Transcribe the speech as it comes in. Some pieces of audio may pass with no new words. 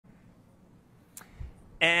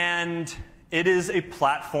and it is a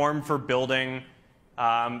platform for building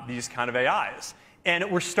these kind of AIs. And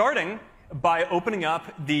we're starting by opening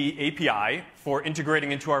up the API for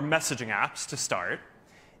integrating into our messaging apps to start.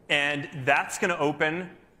 And that's going to open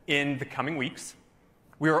in the coming weeks.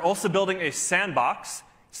 We are also building a sandbox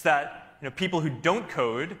so that people who don't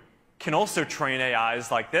code can also train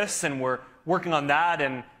AIs like this. And we're working on that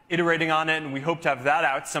and iterating on it. And we hope to have that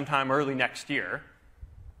out sometime early next year.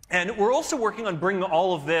 And we're also working on bringing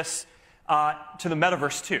all of this to the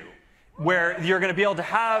metaverse, too, where you're going to be able to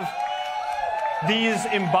have these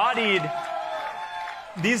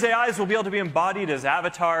AIs will be able to be embodied as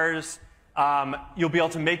avatars. You'll be able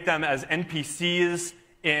to make them as NPCs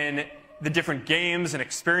in the different games and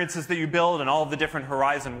experiences that you build and all of the different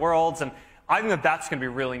Horizon worlds. And I think that that's going to be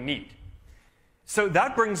really neat. So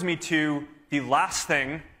that brings me to the last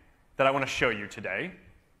thing that I want to show you today,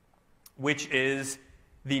 which is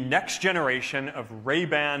the next generation of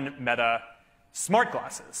Ray-Ban Meta smart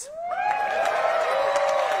glasses.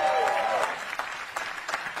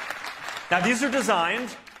 Now, these are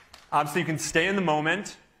designed so you can stay in the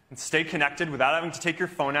moment and stay connected without having to take your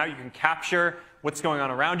phone out. You can capture what's going on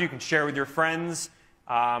around you. You can share with your friends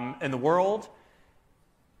in the world.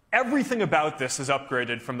 Everything about this is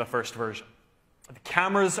upgraded from the first version. The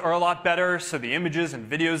cameras are a lot better, so the images and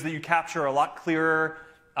videos that you capture are a lot clearer.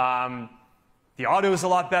 The audio is a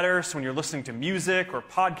lot better, so when you're listening to music or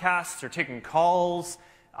podcasts or taking calls,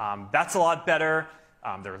 that's a lot better.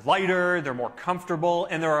 They're lighter, they're more comfortable,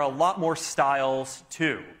 and there are a lot more styles,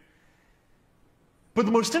 too. But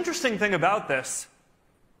the most interesting thing about this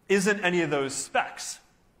isn't any of those specs.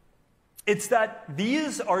 It's that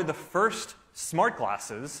these are the first smart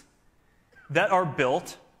glasses that are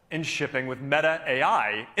built and shipping with Meta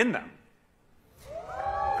AI in them.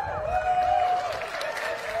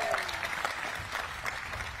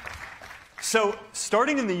 So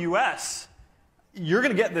starting in the US, you're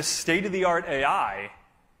going to get this state-of-the-art AI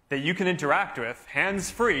that you can interact with,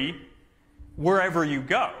 hands-free, wherever you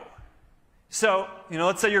go. So,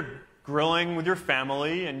 let's say you're grilling with your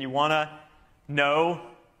family and you want to know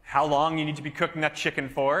how long you need to be cooking that chicken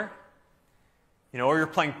for. Or you're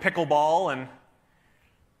playing pickleball and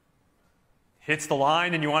hits the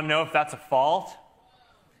line and you want to know if that's a fault.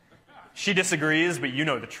 She disagrees, but you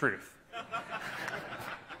know the truth.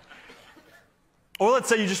 Or let's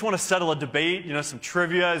say you just want to settle a debate, some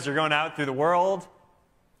trivia as you're going out through the world.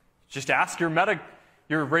 Just ask your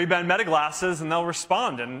Ray-Ban Meta glasses and they'll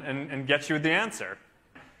respond and get you the answer.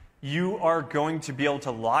 You are going to be able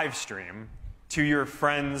to live stream to your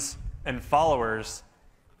friends and followers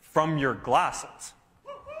from your glasses.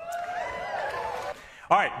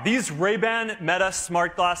 All right, these Ray-Ban Meta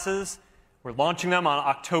smart glasses, we're launching them on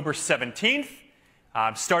October 17th.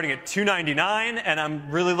 Starting at $299, and I'm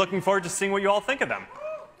really looking forward to seeing what you all think of them.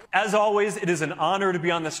 As always, it is an honor to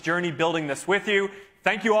be on this journey building this with you.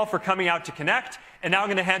 Thank you all for coming out to connect, and now I'm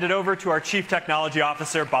going to hand it over to our Chief Technology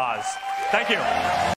Officer, Boz. Thank you.